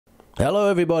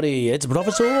Hello everybody, it's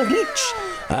Professor Hitch,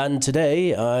 and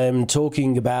today I'm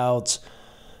talking about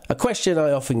a question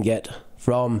I often get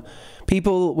from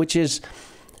people, which is,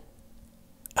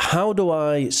 how do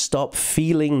I stop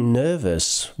feeling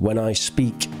nervous when I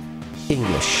speak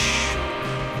English?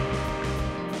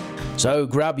 So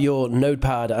grab your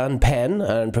notepad and pen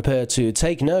and prepare to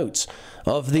take note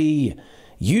of the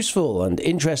useful and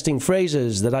interesting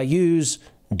phrases that I use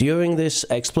during this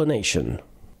explanation.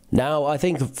 Now, I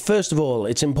think, first of all,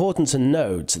 it's important to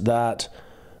note that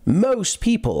most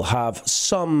people have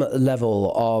some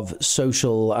level of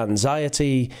social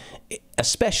anxiety,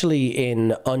 especially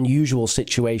in unusual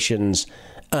situations,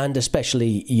 and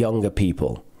especially younger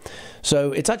people.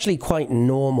 So it's actually quite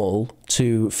normal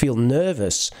to feel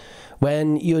nervous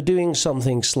when you're doing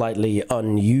something slightly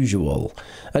unusual.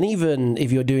 And even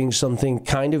if you're doing something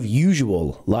kind of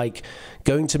usual, like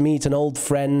going to meet an old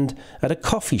friend at a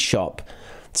coffee shop,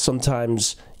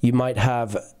 sometimes you might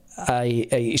have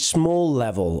a small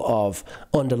level of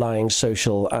underlying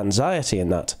social anxiety in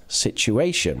that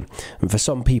situation. And for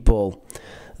some people,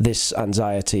 this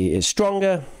anxiety is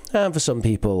stronger, and for some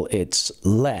people, it's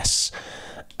less.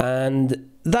 And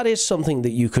that is something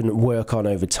that you can work on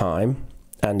over time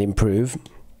and improve.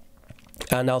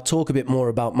 And I'll talk a bit more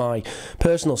about my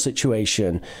personal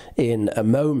situation in a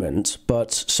moment,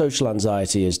 but social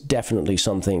anxiety is definitely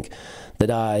something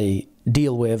that I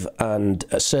deal with and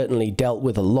certainly dealt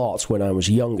with a lot when I was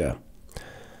younger.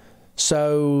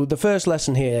 So the first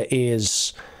lesson here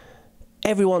is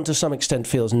everyone to some extent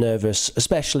feels nervous,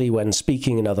 especially when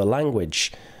speaking another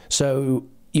language. So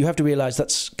you have to realize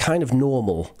that's kind of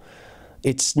normal.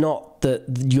 It's not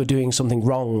that you're doing something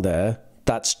wrong there,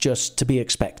 that's just to be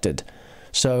expected.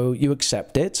 So you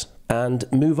accept it and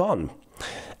move on.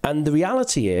 And the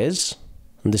reality is,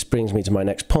 and this brings me to my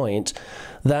next point,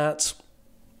 that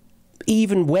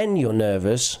even when you're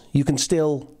nervous, you can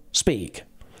still speak.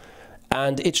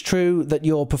 And it's true that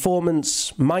your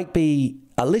performance might be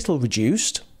a little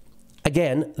reduced.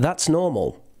 Again, that's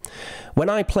normal. When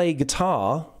I play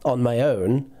guitar on my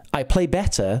own, I play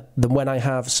better than when I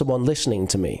have someone listening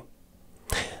to me.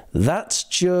 That's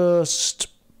just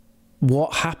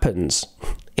what happens.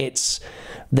 It's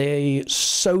the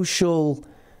social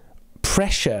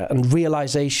pressure and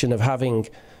realization of having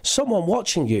someone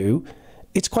watching you.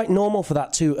 It's quite normal for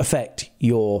that to affect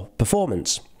your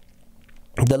performance.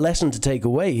 The lesson to take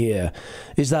away here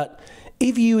is that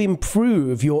if you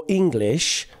improve your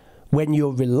English when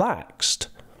you're relaxed,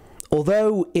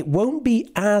 although it won't be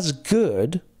as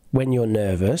good when you're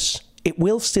nervous, it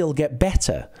will still get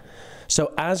better.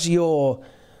 So as your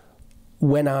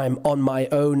when I'm on my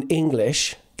own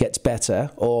English gets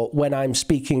better, or when I'm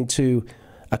speaking to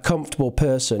a comfortable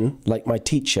person like my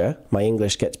teacher, my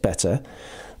English gets better,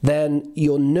 then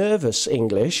your nervous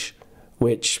English,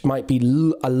 which might be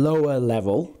a lower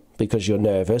level because you're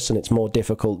nervous and it's more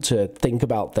difficult to think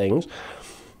about things,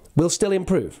 will still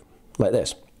improve, like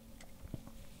this.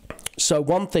 So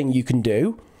one thing you can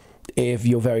do if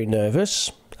you're very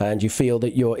nervous and you feel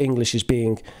that your English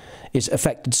is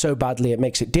affected so badly it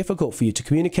makes it difficult for you to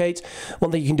communicate, one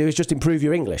thing you can do is just improve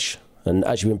your English. And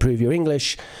as you improve your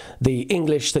English, the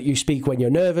English that you speak when you're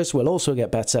nervous will also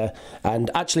get better, and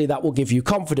actually that will give you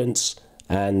confidence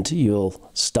and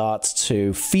you'll start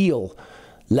to feel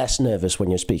less nervous when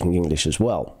you're speaking English as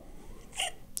well.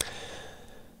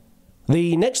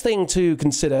 The next thing to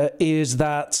consider is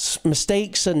that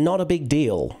mistakes are not a big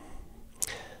deal.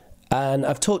 And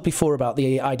I've talked before about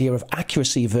the idea of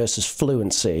accuracy versus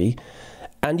fluency,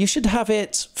 and you should have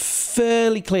it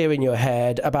fairly clear in your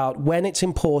head about when it's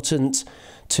important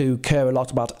to care a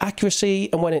lot about accuracy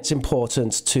and when it's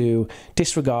important to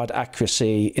disregard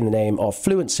accuracy in the name of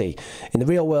fluency. In the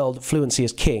real world, fluency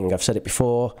is king. I've said it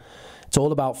before. It's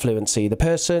all about fluency. The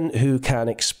person who can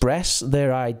express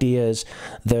their ideas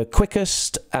the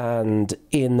quickest and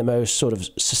in the most sort of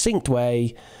succinct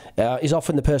way is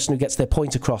often the person who gets their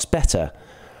point across better.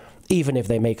 Even if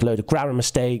they make a load of grammar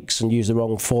mistakes and use the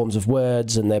wrong forms of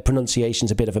words and their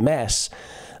pronunciation's a bit of a mess,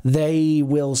 they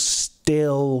will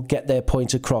still get their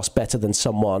point across better than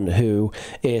someone who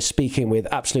is speaking with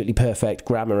absolutely perfect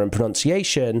grammar and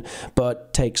pronunciation,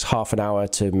 but takes half an hour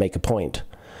to make a point.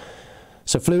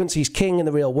 So fluency is king in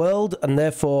the real world, and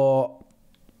therefore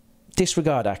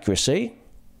disregard accuracy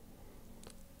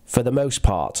for the most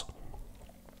part.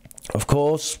 Of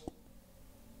course,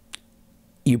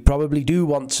 you probably do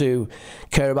want to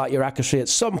care about your accuracy at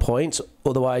some point,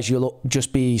 otherwise you'll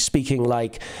just be speaking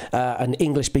like an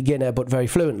English beginner but very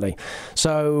fluently.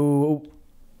 So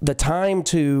the time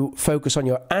to focus on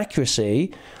your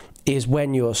accuracy is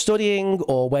when you're studying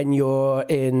or when you're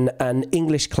in an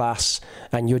English class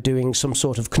and you're doing some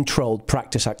sort of controlled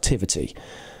practice activity.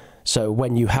 So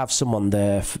when you have someone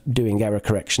there doing error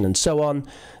correction and so on,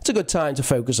 it's a good time to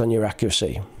focus on your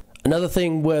accuracy. Another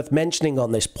thing worth mentioning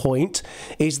on this point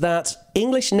is that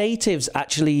English natives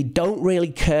actually don't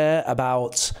really care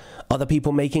about other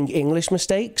people making English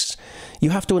mistakes.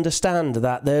 You have to understand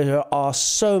that there are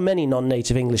so many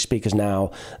non-native English speakers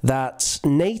now that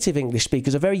native English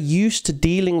speakers are very used to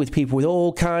dealing with people with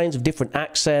all kinds of different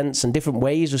accents and different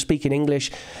ways of speaking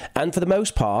English. And for the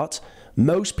most part,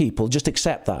 most people just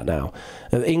accept that now.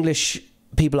 English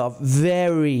people are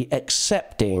very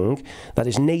accepting, that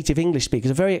is, native English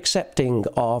speakers are very accepting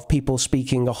of people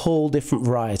speaking a whole different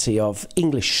variety of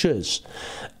Englishes.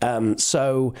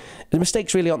 So the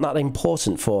mistakes really aren't that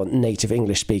important for native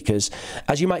English speakers.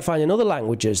 As you might find in other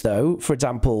languages, though, for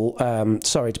example,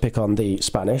 sorry to pick on the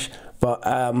Spanish, but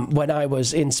when I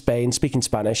was in Spain speaking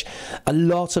Spanish, a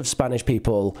lot of Spanish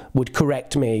people would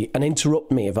correct me and interrupt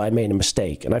me if I made a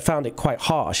mistake. And I found it quite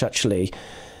harsh, actually.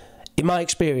 In my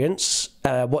experience,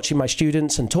 watching my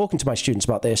students and talking to my students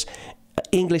about this,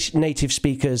 English native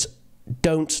speakers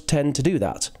don't tend to do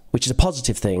that, which is a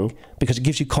positive thing because it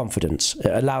gives you confidence.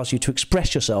 It allows you to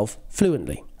express yourself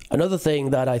fluently. Another thing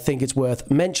that I think it's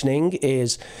worth mentioning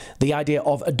is the idea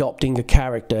of adopting a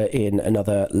character in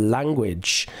another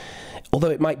language.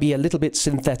 Although it might be a little bit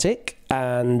synthetic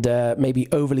and maybe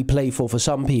overly playful for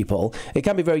some people, it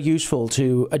can be very useful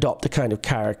to adopt a kind of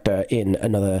character in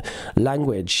another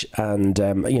language. And,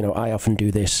 you know, I often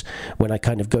do this when I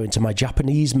kind of go into my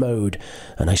Japanese mode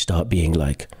and I start being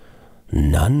like,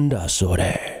 Nanda sore,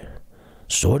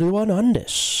 sore wa nan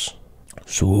desu,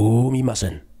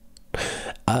 sumimasen.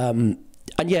 And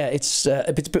yeah, it's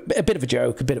a bit of a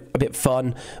joke, a bit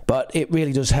fun, but it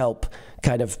really does help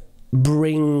kind of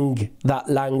bring that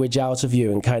language out of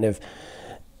you and kind of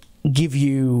give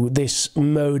you this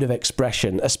mode of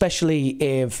expression, especially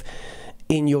if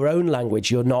in your own language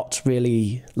you're not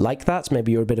really like that.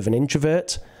 Maybe you're a bit of an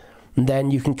introvert, and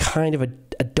then you can kind of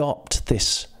adopt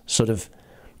this sort of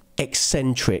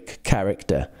eccentric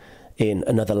character in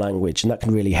another language, and that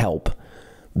can really help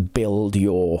build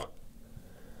your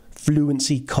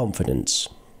fluency confidence.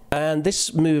 And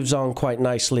this moves on quite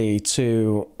nicely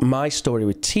to my story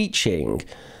with teaching.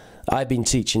 I've been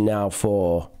teaching now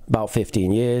for about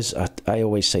 15 years. I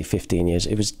always say 15 years.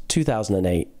 It was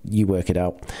 2008. You work it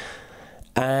out.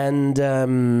 And,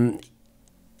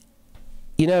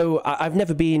 you know, I've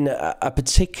never been a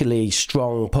particularly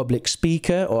strong public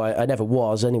speaker, or I never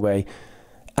was anyway.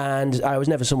 And I was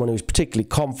never someone who was particularly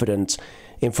confident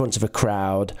in front of a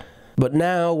crowd. But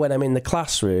now when I'm in the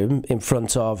classroom in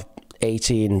front of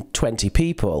 18, 20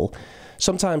 people,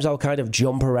 sometimes I'll kind of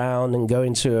jump around and go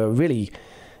into a really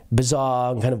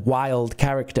bizarre and kind of wild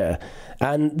character.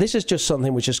 And this is just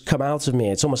something which has come out of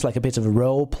me. It's almost like a bit of a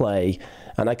role play,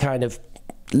 and I kind of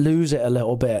lose it a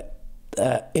little bit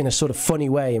in a sort of funny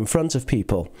way in front of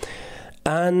people.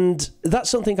 And that's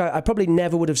something I probably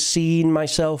never would have seen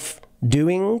myself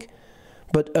doing,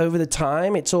 but over the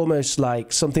time, it's almost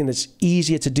like something that's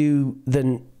easier to do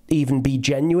than even be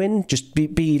genuine, just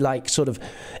be like sort of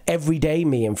everyday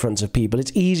me in front of people.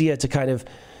 It's easier to kind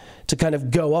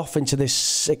of go off into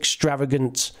this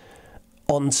extravagant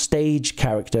on stage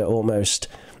character almost.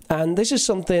 And this is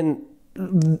something,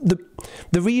 the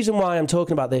reason why I'm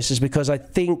talking about this is because I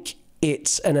think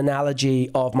it's an analogy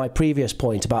of my previous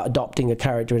point about adopting a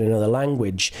character in another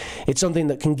language. It's something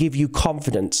that can give you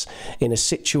confidence in a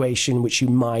situation which you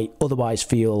might otherwise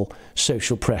feel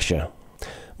social pressure.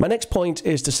 My next point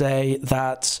is to say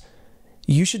that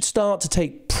you should start to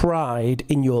take pride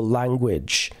in your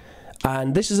language.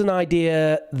 And this is an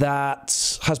idea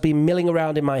that has been milling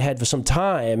around in my head for some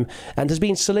time and has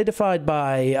been solidified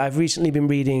by, I've recently been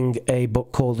reading a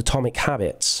book called Atomic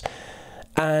Habits.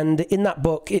 And in that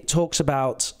book, it talks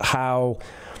about how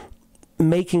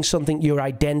making something your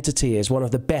identity is one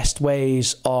of the best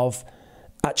ways of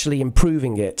actually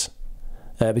improving it.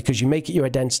 Because you make it your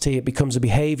identity, it becomes a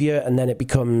behavior, and then it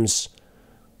becomes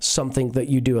something that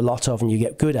you do a lot of and you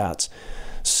get good at.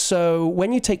 So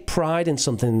when you take pride in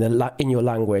something in your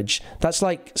language, that's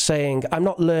like saying, I'm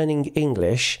not learning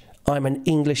English, I'm an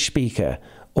English speaker.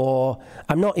 Or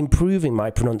I'm not improving my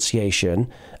pronunciation,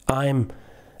 I'm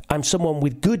someone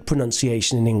with good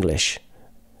pronunciation in English,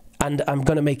 and I'm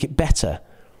going to make it better.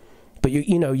 But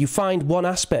you know, you find one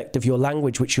aspect of your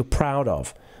language which you're proud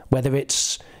of, whether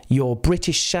it's your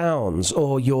British sounds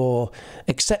or your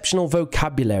exceptional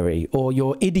vocabulary or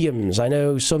your idioms. I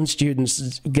know some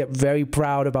students get very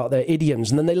proud about their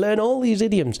idioms, and then they learn all these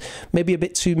idioms, maybe a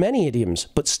bit too many idioms,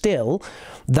 but still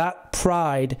that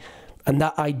pride And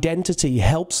that identity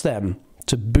helps them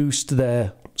to boost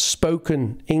their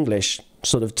spoken English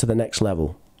sort of to the next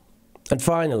level. And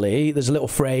finally, there's a little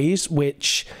phrase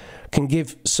which can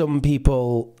give some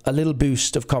people a little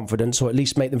boost of confidence, or at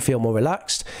least make them feel more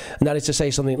relaxed. And that is to say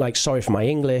something like, sorry for my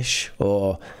English,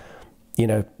 or, you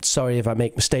know, sorry if I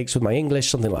make mistakes with my English,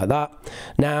 something like that.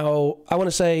 Now, I want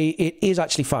to say it is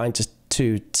actually fine to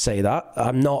say that.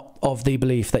 I'm not of the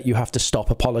belief that you have to stop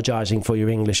apologizing for your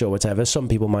English or whatever. Some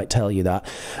people might tell you that.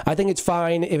 I think it's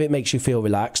fine if it makes you feel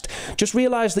relaxed. Just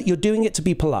realize that you're doing it to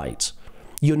be polite.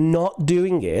 You're not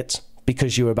doing it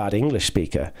because you're a bad English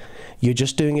speaker. You're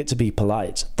just doing it to be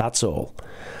polite. That's all.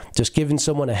 Just giving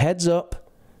someone a heads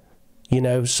up. You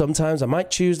know, sometimes I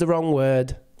might choose the wrong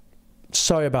word.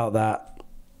 Sorry about that.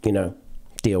 You know,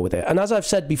 deal with it. And as I've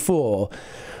said before,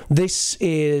 this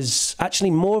is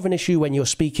actually more of an issue when you're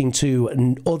speaking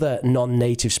to other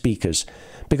non-native speakers,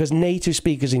 because native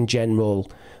speakers in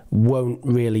general won't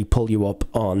really pull you up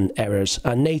on errors.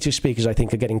 And native speakers, I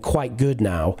think, are getting quite good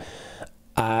now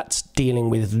at dealing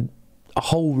with a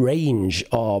whole range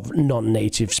of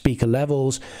non-native speaker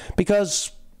levels,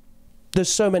 because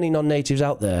there's so many non-natives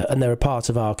out there, and they're a part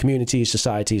of our communities,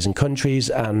 societies and countries,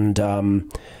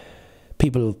 and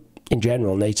people in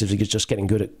general, natives are just getting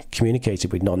good at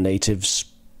communicating with non-natives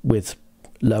with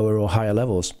lower or higher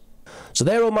levels. So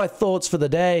there are my thoughts for the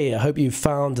day. I hope you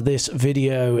found this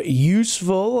video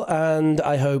useful, and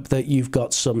I hope that you've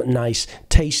got some nice,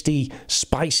 tasty,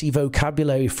 spicy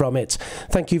vocabulary from it.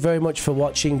 Thank you very much for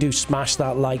watching. Do smash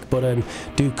that like button.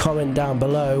 Do comment down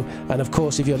below. And of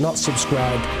course, if you're not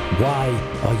subscribed, why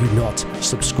are you not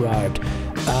subscribed?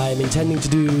 I'm intending to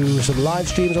do some live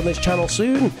streams on this channel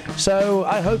soon, so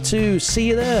I hope to see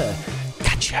you there.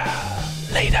 Catch ya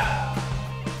later.